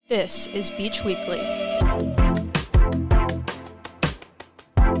This is Beach Weekly.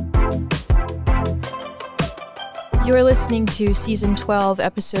 You're listening to Season 12,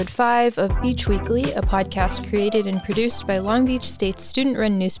 Episode 5 of Beach Weekly, a podcast created and produced by Long Beach State's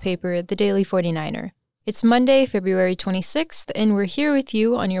student-run newspaper, The Daily 49er. It's Monday, February 26th, and we're here with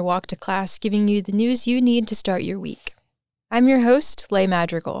you on your walk to class, giving you the news you need to start your week. I'm your host, Leigh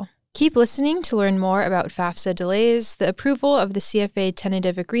Madrigal. Keep listening to learn more about FAFSA delays, the approval of the CFA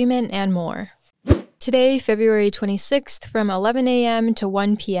tentative agreement, and more. Today, February 26th, from 11 a.m. to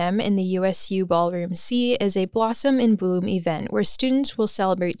 1 p.m. in the USU Ballroom C is a Blossom in Bloom event where students will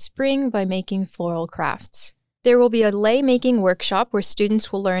celebrate spring by making floral crafts. There will be a lei-making workshop where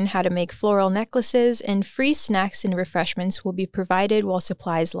students will learn how to make floral necklaces, and free snacks and refreshments will be provided while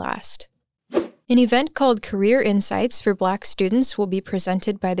supplies last. An event called Career Insights for Black students will be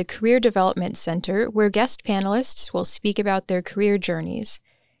presented by the Career Development Center, where guest panelists will speak about their career journeys.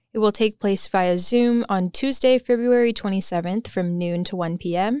 It will take place via Zoom on Tuesday, February 27th from noon to 1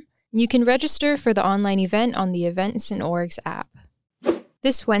 p.m. You can register for the online event on the Events and Orgs app.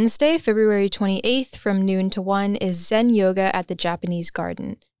 This Wednesday, February 28th from noon to 1 is Zen Yoga at the Japanese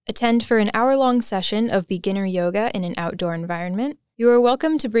Garden. Attend for an hour-long session of beginner yoga in an outdoor environment. You are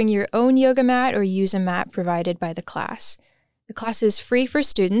welcome to bring your own yoga mat or use a mat provided by the class. The class is free for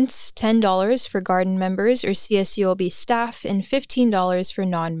students, $10 for garden members or CSULB staff, and $15 for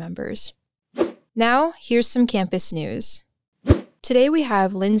non-members. Now, here's some campus news. Today we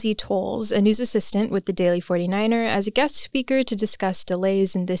have Lindsay Tolles, a news assistant with the Daily 49er, as a guest speaker to discuss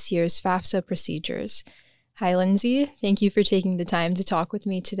delays in this year's FAFSA procedures. Hi, Lindsay. Thank you for taking the time to talk with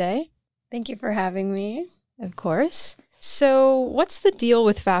me today. Thank you for having me. Of course. So, what's the deal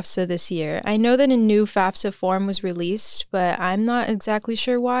with FAFSA this year? I know that a new FAFSA form was released, but I'm not exactly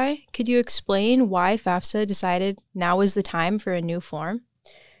sure why. Could you explain why FAFSA decided now was the time for a new form?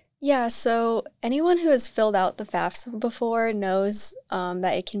 Yeah, so anyone who has filled out the FAFSA before knows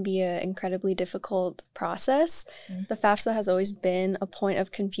that it can be an incredibly difficult process. The FAFSA has always been a point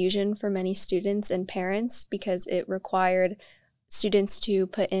of confusion for many students and parents because it required students to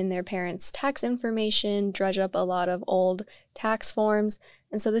put in their parents' tax information, dredge up a lot of old tax forms.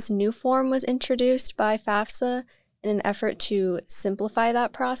 And so this new form was introduced by FAFSA in an effort to simplify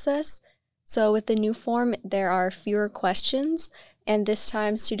that process. So with the new form, there are fewer questions, and this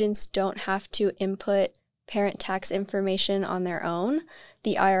time students don't have to input parent tax information on their own.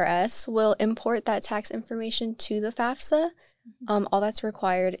 The IRS will import that tax information to the FAFSA. All that's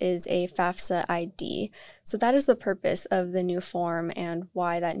required is a FAFSA ID. So that is the purpose of the new form and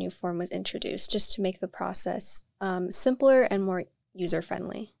why that new form was introduced, just to make the process simpler and more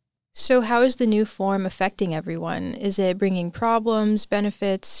user-friendly. So how is the new form affecting everyone? Is it bringing problems,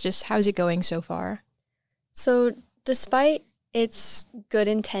 benefits? Just how's it going so far? So despite its good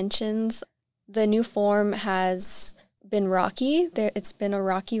intentions, the new form has been rocky. It's been a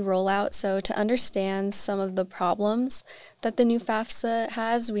rocky rollout. So to understand some of the problems that the new FAFSA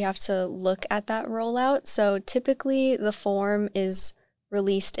has, we have to look at that rollout. So typically the form is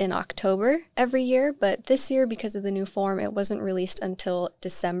released in October every year, but this year, because of the new form, it wasn't released until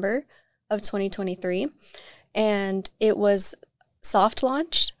December of 2023. And it was soft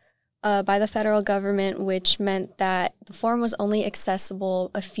launched by the federal government, which meant that the form was only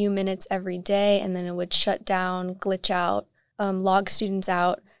accessible a few minutes every day, and then it would shut down, glitch out, log students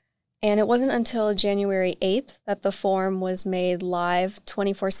out. And it wasn't until January 8th that the form was made live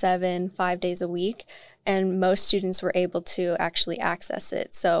 24/7, 5 days a week, and most students were able to actually access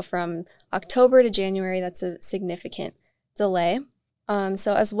it. So from October to January, that's a significant delay.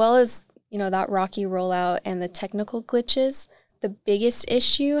 So as well as, that rocky rollout and the technical glitches, the biggest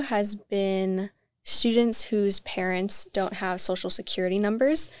issue has been students whose parents don't have Social Security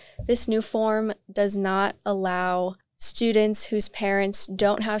numbers. This new form does not allow students whose parents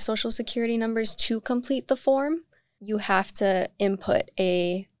don't have Social Security numbers to complete the form. You have to input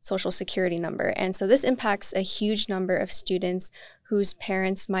a Social Security number. And so this impacts a huge number of students whose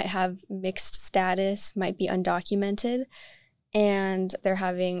parents might have mixed status, might be undocumented, and they're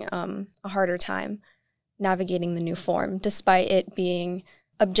having a harder time navigating the new form, despite it being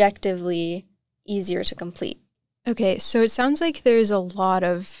objectively easier to complete. Okay, so it sounds like there's a lot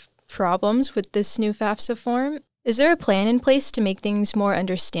of problems with this new FAFSA form. Is there a plan in place to make things more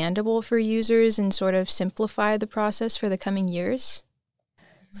understandable for users and sort of simplify the process for the coming years?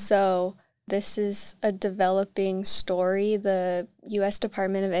 So this is a developing story. The U.S.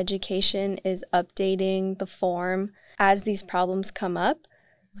 Department of Education is updating the form as these problems come up.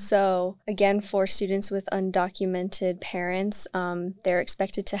 So again, for students with undocumented parents, they're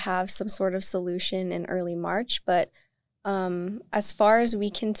expected to have some sort of solution in early March, but As far as we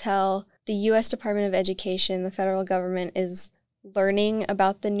can tell, the U.S. Department of Education, the federal government, is learning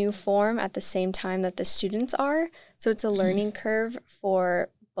about the new form at the same time that the students are. So it's a learning curve for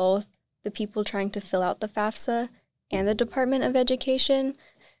both the people trying to fill out the FAFSA and the Department of Education.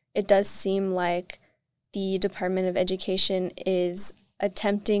 It does seem like the Department of Education is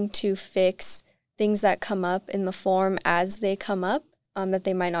attempting to fix things that come up in the form as they come up, that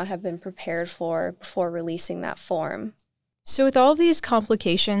they might not have been prepared for before releasing that form. So with all of these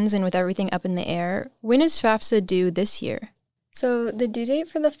complications and with everything up in the air, when is FAFSA due this year? So the due date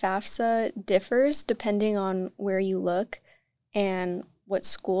for the FAFSA differs depending on where you look and what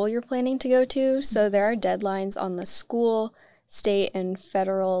school you're planning to go to. So there are deadlines on the school, state, and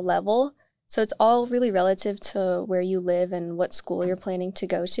federal level. So it's all really relative to where you live and what school you're planning to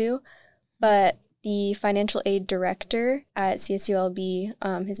go to. But the financial aid director at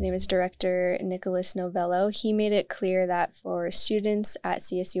CSULB, his name is Director Nicholas Novello, he made it clear that for students at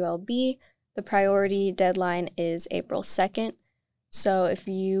CSULB, the priority deadline is April 2nd. So if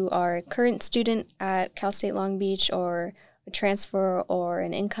you are a current student at Cal State Long Beach or a transfer or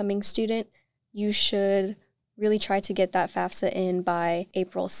an incoming student, you should really try to get that FAFSA in by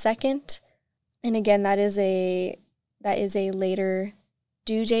April 2nd. And again, that is a later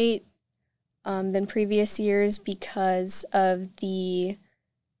due date than previous years because of the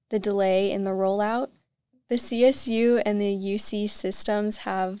delay in the rollout. The CSU and the UC systems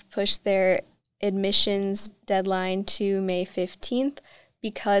have pushed their admissions deadline to May 15th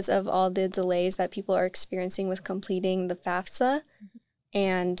because of all the delays that people are experiencing with completing the FAFSA.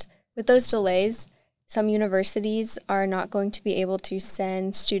 And with those delays, some universities are not going to be able to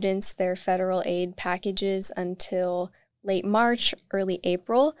send students their federal aid packages until late March, early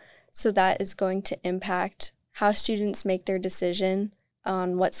April. So that is going to impact how students make their decision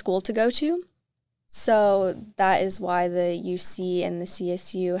on what school to go to. So that is why the UC and the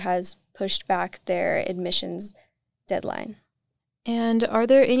CSU has pushed back their admissions deadline. And are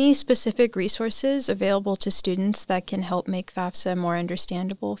there any specific resources available to students that can help make FAFSA more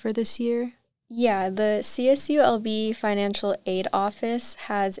understandable for this year? Yeah, the CSULB Financial Aid Office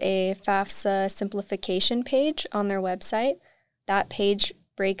has a FAFSA simplification page on their website. That page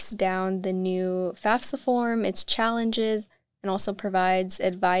breaks down the new FAFSA form, its challenges, and also provides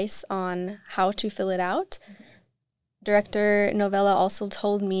advice on how to fill it out. Director Novella also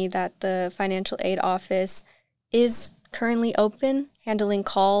told me that the Financial Aid Office is currently open, handling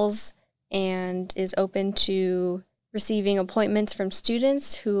calls, and is open to receiving appointments from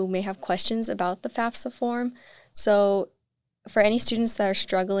students who may have questions about the FAFSA form. So for any students that are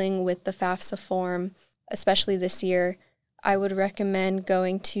struggling with the FAFSA form, especially this year, I would recommend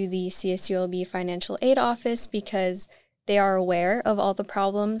going to the CSULB Financial Aid Office because they are aware of all the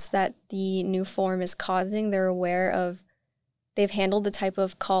problems that the new form is causing. They've handled the type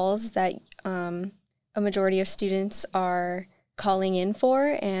of calls that a majority of students are calling in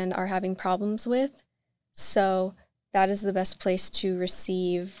for and are having problems with. So that is the best place to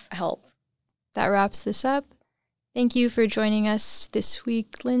receive help. That wraps this up. Thank you for joining us this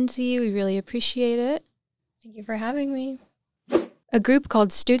week, Lindsay. We really appreciate it. Thank you for having me. A group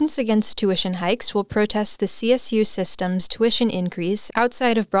called Students Against Tuition Hikes will protest the CSU system's tuition increase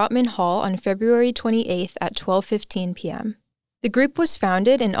outside of Brotman Hall on February 28th at 12:15 p.m. The group was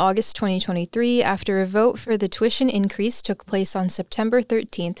founded in August 2023 after a vote for the tuition increase took place on September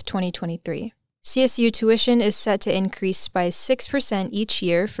 13th, 2023. CSU tuition is set to increase by 6% each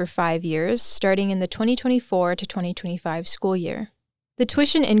year for 5 years, starting in the 2024 to 2025 school year. The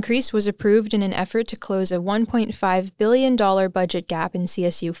tuition increase was approved in an effort to close a $1.5 billion budget gap in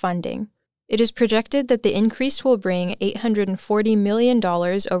CSU funding. It is projected that the increase will bring $840 million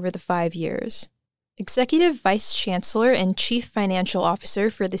over the 5 years. Executive Vice Chancellor and Chief Financial Officer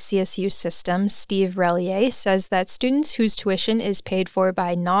for the CSU system, Steve Relier, says that students whose tuition is paid for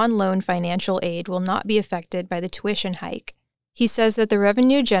by non-loan financial aid will not be affected by the tuition hike. He says that the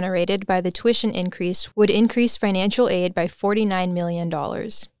revenue generated by the tuition increase would increase financial aid by $49 million.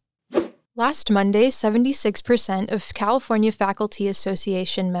 Last Monday, 76% of California Faculty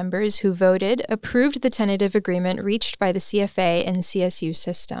Association members who voted approved the tentative agreement reached by the CFA and CSU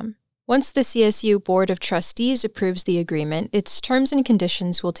system. Once the CSU Board of Trustees approves the agreement, its terms and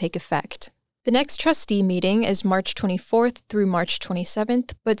conditions will take effect. The next trustee meeting is March 24th through March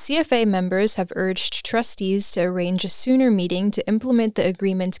 27th, but CFA members have urged trustees to arrange a sooner meeting to implement the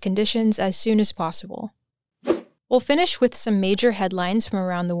agreement's conditions as soon as possible. We'll finish with some major headlines from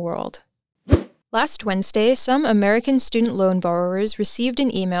around the world. Last Wednesday, some American student loan borrowers received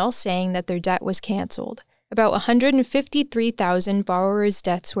an email saying that their debt was canceled. About 153,000 borrowers'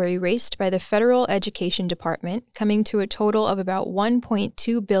 debts were erased by the Federal Education Department, coming to a total of about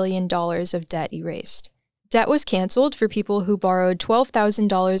 $1.2 billion of debt erased. Debt was canceled for people who borrowed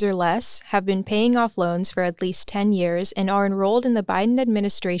 $12,000 or less, have been paying off loans for at least 10 years, and are enrolled in the Biden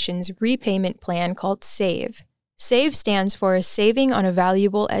administration's repayment plan called SAVE. SAVE stands for Saving on a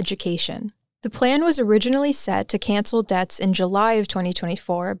Valuable Education. The plan was originally set to cancel debts in July of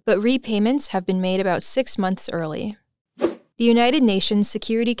 2024, but repayments have been made about 6 months early. The United Nations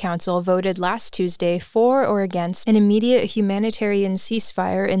Security Council voted last Tuesday for or against an immediate humanitarian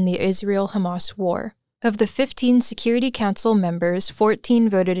ceasefire in the Israel-Hamas war. Of the 15 Security Council members, 14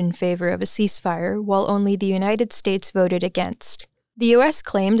 voted in favor of a ceasefire, while only the United States voted against. The U.S.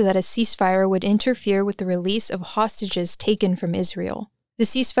 claimed that a ceasefire would interfere with the release of hostages taken from Israel. The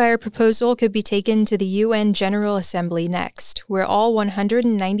ceasefire proposal could be taken to the UN General Assembly next, where all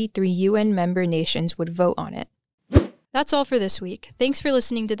 193 UN member nations would vote on it. That's all for this week. Thanks for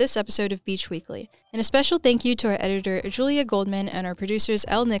listening to this episode of Beach Weekly. And a special thank you to our editor, Julia Goldman, and our producers,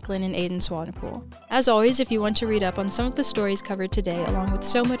 Elle Nicklin and Aidan Swanepoel. As always, if you want to read up on some of the stories covered today, along with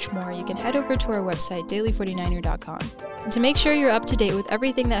so much more, you can head over to our website, daily49er.com. And to make sure you're up to date with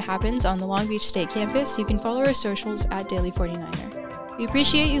everything that happens on the Long Beach State campus, you can follow our socials at Daily49er. We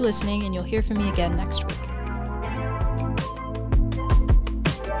appreciate you listening, and you'll hear from me again next week.